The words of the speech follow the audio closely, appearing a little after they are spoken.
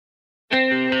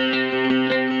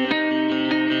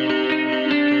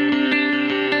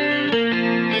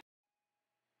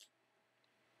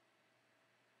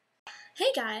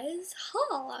guys,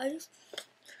 hi.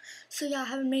 So yeah, I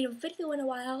haven't made a video in a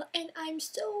while and I'm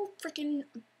so freaking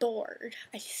bored.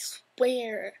 I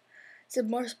swear. It's the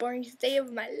most boring day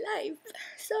of my life.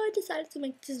 So I decided to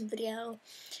make this video.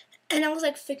 And I was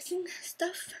like fixing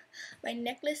stuff, my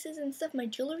necklaces and stuff, my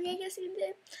jewelry I guess you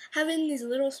did, having this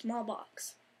little small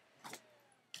box.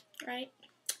 Right?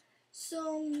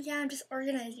 So yeah, I'm just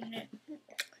organizing it.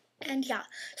 And yeah,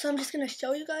 so I'm just gonna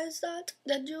show you guys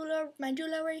my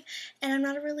jewelry, and I'm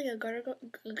not really a girly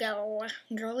girl,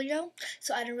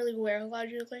 so I don't really wear a lot of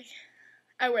jewelry.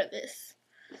 I wear this.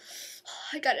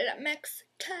 I got it at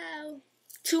Mexico.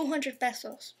 200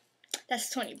 pesos.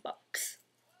 That's 20 bucks.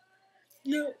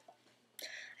 Yeah,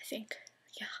 I think.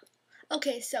 Yeah.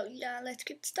 Okay, so yeah, let's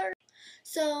get started.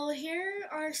 So here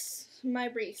are my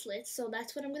bracelets. So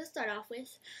that's what I'm gonna start off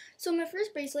with. So my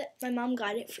first bracelet, my mom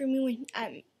got it for me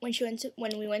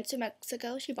when we went to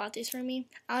Mexico. She bought these for me.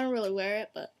 I don't really wear it,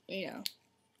 but you know,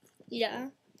 yeah.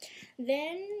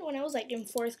 Then when I was like in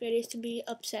 4th grade, I used to be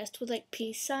obsessed with like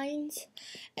peace signs,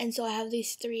 and so I have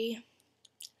these 3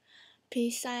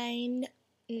 peace sign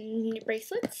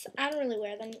bracelets. I don't really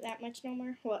wear them that much no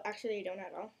more. Well, actually, I don't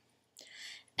at all.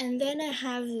 And then I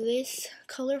have this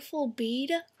colorful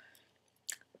bead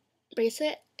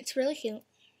bracelet. It's really cute.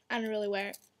 I don't really wear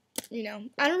it. You know,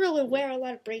 I don't really wear a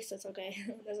lot of bracelets, okay?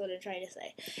 That's what I'm trying to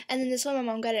say. And then this one, my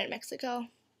mom got it in Mexico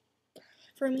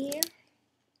for me.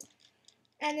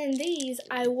 And then these,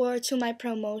 I wore to my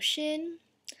promotion,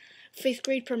 5th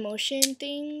grade promotion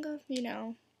thing, you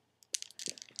know.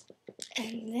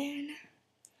 And then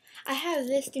I have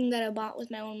this thing that I bought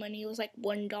with my own money. It was like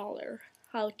 $1.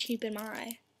 How cheap am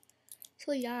I?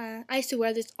 So yeah, I used to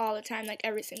wear this all the time, like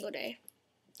every single day.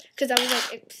 Because I was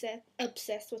like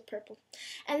obsessed with purple.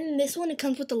 And then this one, it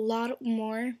comes with a lot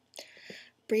more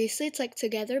bracelets like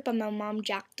together, but my mom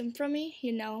jacked them from me,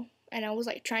 you know. And I was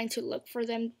like trying to look for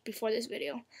them before this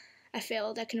video. I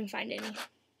failed. I couldn't find any.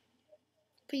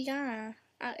 But yeah,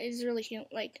 it's really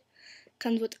cute. Like,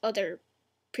 comes with other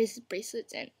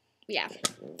bracelets and yeah.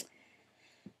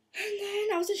 And then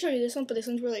I was gonna show you this one, but this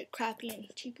one's really crappy and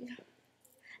cheap.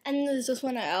 And then there's this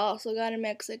one I also got in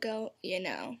Mexico, you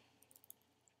know.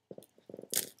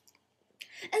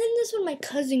 And then this one, my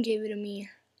cousin gave it to me.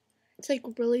 It's like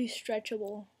really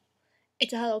stretchable.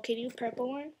 It's a Hello Kitty purple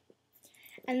one.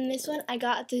 And then this one I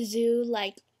got at the zoo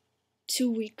like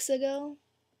 2 weeks ago.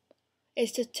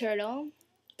 It's a turtle.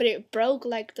 But it broke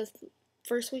like the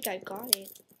first week I got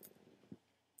it.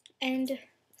 And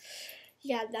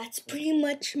yeah, that's pretty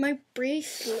much my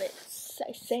bracelets,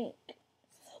 I think.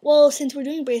 Well, since we're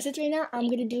doing bracelets right now, I'm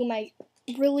gonna do my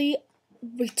really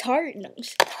retarded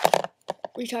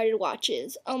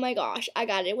watches. Oh my gosh, I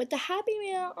got it with the Happy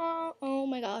Meal. Oh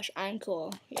my gosh, I'm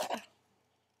cool. Yeah.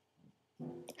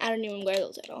 I don't even wear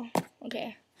those at all.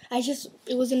 Okay.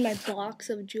 It was in my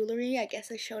box of jewelry. I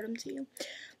guess I showed them to you.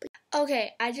 But,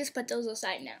 okay, I just put those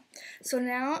aside now. So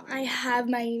now I have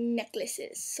my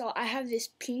necklaces. So I have this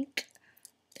pink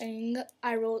thing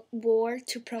I wore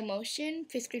to promotion,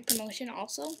 5th grade promotion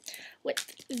also, with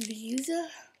these.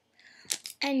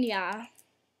 And yeah.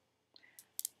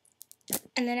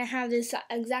 And then I have this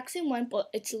exact same one, but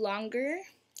it's longer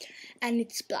and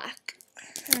it's black.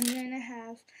 And then I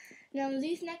have, now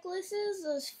these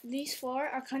necklaces, these 4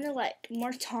 are kind of like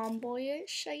more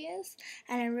tomboyish, I guess.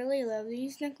 And I really love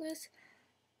these necklaces.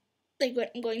 Like when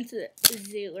I'm going to the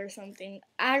zoo or something.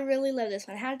 I really love this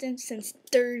one. I have them since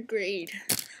 3rd grade.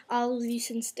 All of these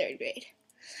since 3rd grade.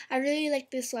 I really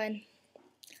like this one.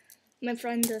 My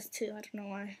friend does too. I don't know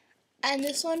why. And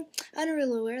this one, I don't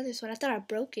really wear this one. I thought I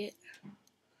broke it.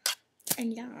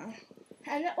 And yeah.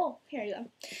 And then, oh, here you go.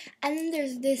 And then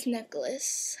there's this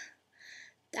necklace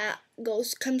that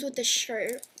comes with the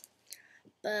shirt.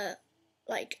 But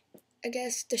like, I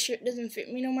guess the shirt doesn't fit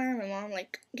me no more. My mom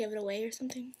like gave it away or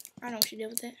something. I don't know what she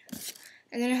did with it.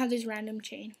 And then I have this random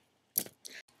chain.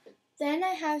 Then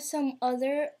I have some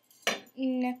other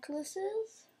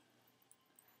necklaces.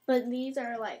 But these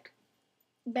are like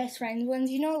best friends ones.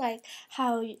 You know, like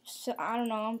how, so I don't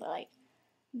know, but like,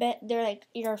 they're like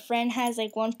your friend has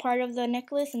like one part of the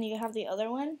necklace and you have the other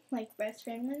one, like best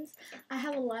friend ones. I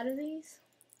have a lot of these.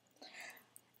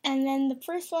 And then the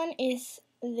first one is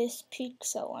this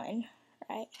pizza one,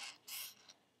 right?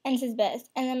 And this is best.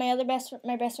 And then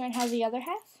my best friend has the other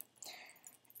half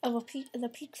of the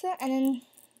pizza, and then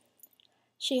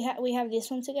we have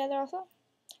this one together also.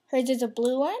 Hers is a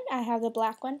blue one. I have the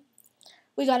black one.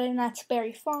 We got it at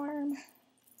Srry Farm.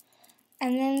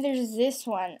 And then there's this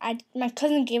one. My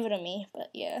cousin gave it to me,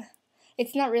 but yeah.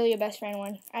 It's not really a best friend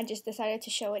one. I just decided to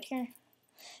show it here.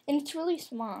 And it's really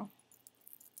small.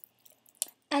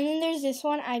 And then there's this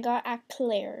one I got at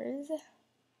Claire's.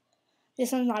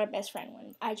 This one's not a best friend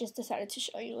one. I just decided to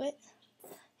show you it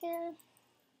here.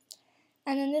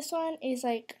 And then this one is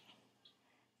like,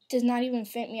 does not even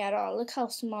fit me at all. Look how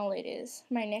small it is.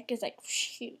 My neck is like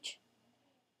huge.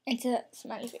 It's a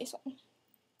smiley face one.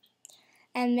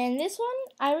 And then this one,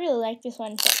 I really like this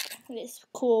one. It's like this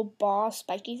cool ball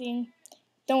spiky thing.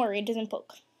 Don't worry, it doesn't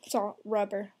poke. It's all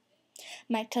rubber.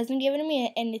 My cousin gave it to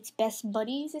me, and it's best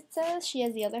buddies, it says. She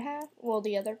has the other half. Well,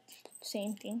 the other,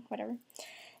 same thing, whatever.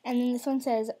 And then this one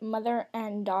says mother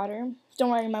and daughter.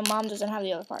 Don't worry, my mom doesn't have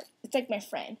the other part. It's like my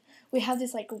friend. We have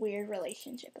this like weird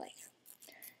relationship, like,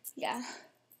 yeah.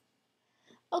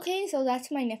 Okay, so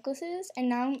that's my necklaces, and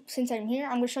now since I'm here,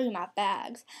 I'm going to show you my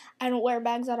bags. I don't wear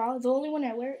bags at all. The only one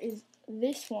I wear is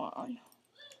this one.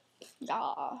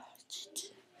 Yeah.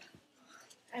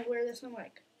 I wear this one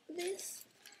like this.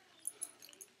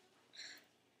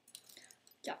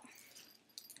 Yeah.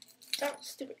 That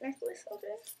stupid necklace,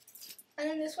 okay. And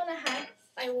then this one I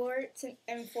wore it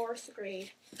in 4th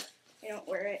grade. I don't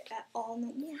wear it at all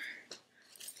no more.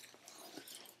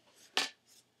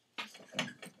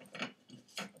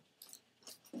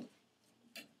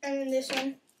 And then this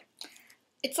one,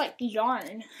 it's like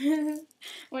yarn.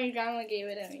 My grandma gave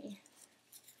it to me.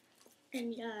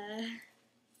 And yeah,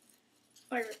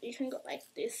 or you can go like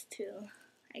this too,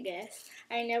 I guess.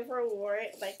 I never wore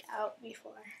it like out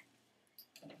before.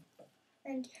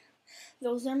 And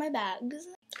those are my bags.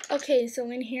 Okay,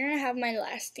 so in here I have my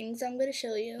last things I'm going to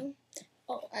show you.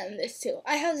 Oh, and this too.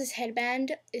 I have this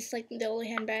headband. It's like the only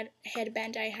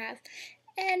headband I have.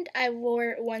 And I wore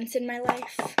it once in my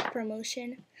life.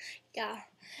 Promotion. Yeah.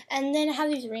 And then I have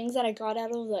these rings that I got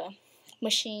out of the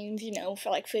machines, you know, for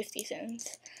like 50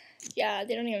 cents. Yeah,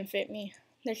 they don't even fit me.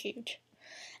 They're huge.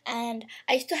 And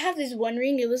I used to have this one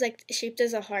ring. It was like shaped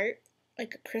as a heart,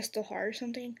 like a crystal heart or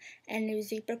something. And it was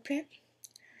zebra print.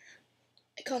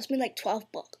 It cost me like 12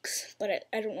 bucks, but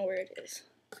I don't know where it is.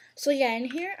 So yeah,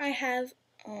 in here I have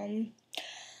I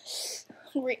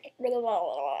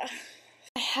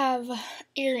have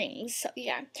earrings. So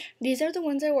yeah, these are the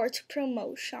ones I wore to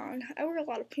promotion. I wore a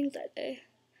lot of pink that day.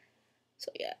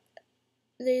 So yeah,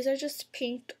 these are just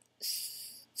pink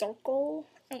circle.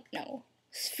 Oh, no,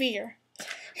 sphere.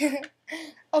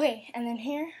 Okay, and then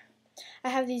here I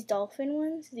have these dolphin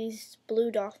ones. These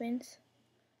blue dolphins.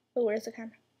 Oh, where's the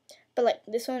camera? But like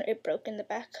this one, it broke in the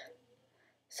back,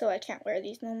 so I can't wear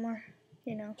these no more,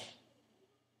 you know.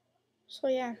 So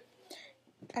yeah,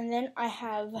 and then I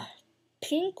have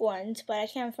pink ones, but I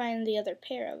can't find the other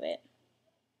pair of it.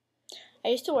 I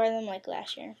used to wear them like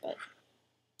last year, but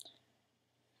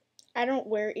I don't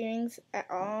wear earrings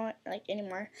at all like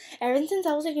anymore. Ever since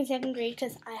I was like in 2nd grade,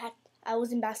 because I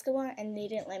was in basketball and they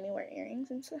didn't let me wear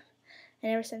earrings and stuff.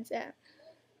 And ever since that,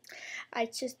 I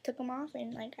just took them off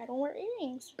and like I don't wear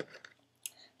earrings.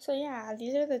 So yeah,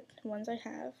 these are the ones I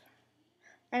have.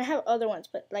 And I have other ones,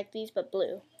 but like these, but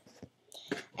blue.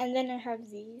 And then I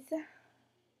have these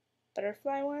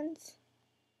butterfly ones.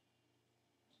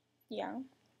 Yeah.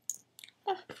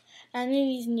 Oh. And then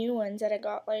these new ones that I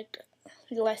got like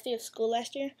the last day of school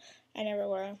last year. I never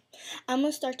wore them. I'm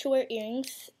gonna start to wear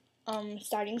earrings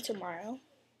starting tomorrow.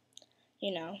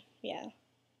 You know, yeah.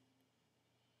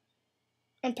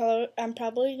 I'm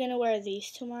probably gonna wear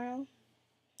these tomorrow.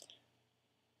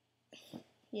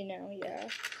 You know, yeah.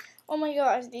 Oh my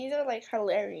gosh, these are like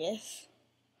hilarious.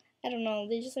 I don't know,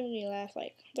 they just make me laugh.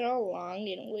 Like, they're all long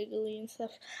and wiggly and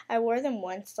stuff. I wore them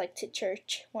once, like, to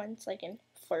church. Once, like, in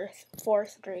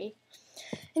 4th grade.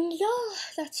 And yeah,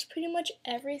 that's pretty much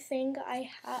everything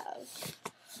I have.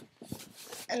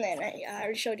 And then, I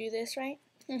already showed you this, right?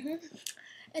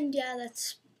 And yeah,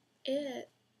 that's it.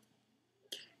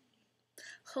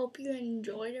 Hope you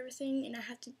enjoyed everything. And I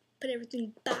have to put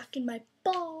everything back in my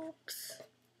box.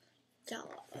 Yeah.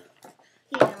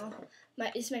 You know,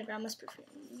 it's my grandma's perfume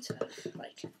and stuff,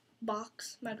 like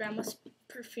box. My grandma's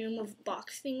perfume of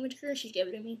box thing with her. She gave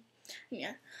it to me.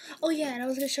 Yeah. Oh yeah, and I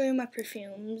was gonna show you my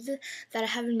perfumes that I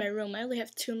have in my room. I only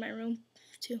have 2 in my room,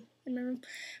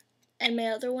 and my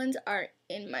other ones are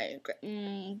in my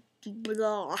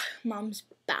mom's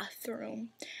bathroom.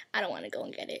 I don't want to go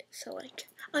and get it, so like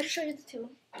I'll just show you the 2.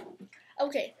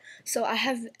 Okay, so I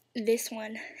have this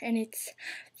one, and it's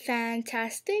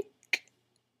fantastic.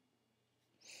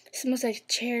 It smells like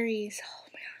cherries. Oh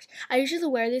my gosh. I usually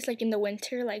wear this like in the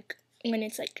winter, like when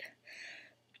it's like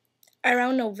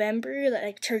around November,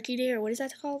 like Turkey Day, or what is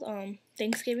that called?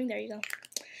 Thanksgiving. There you go.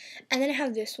 And then I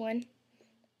have this one.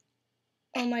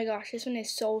 Oh my gosh, this one is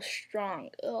so strong.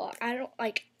 Ugh, I don't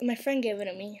like. My friend gave it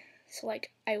to me, so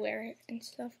like I wear it and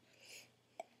stuff.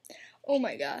 Oh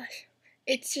my gosh,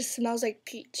 it just smells like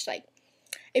peach. Like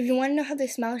If you want to know how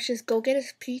this smells, just go get a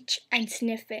peach and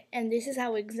sniff it. And this is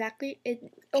how exactly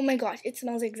it, oh my gosh, it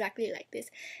smells exactly like this.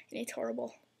 And it's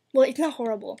horrible. Well, it's not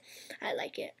horrible. I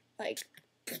like it. Like,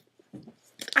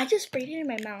 I just sprayed it in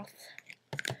my mouth.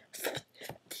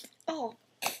 Oh.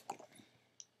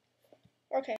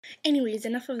 Okay. Anyways,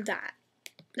 enough of that.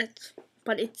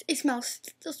 But it still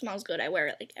smells good. I wear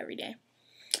it like every day.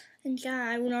 And yeah,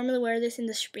 I would normally wear this in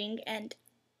the spring and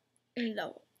in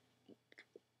the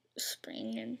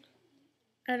spring and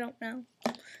I don't know,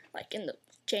 like in the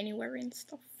January and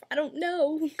stuff. I don't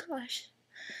know. Gosh.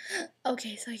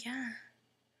 Okay, so yeah.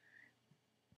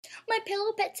 My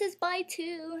pillow pet says bye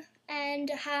too, and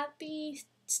happy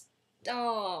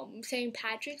St.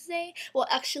 Patrick's Day. Well,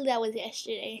 actually that was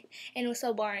yesterday, and it was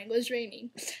so boring. It was raining,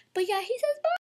 but yeah, he says bye.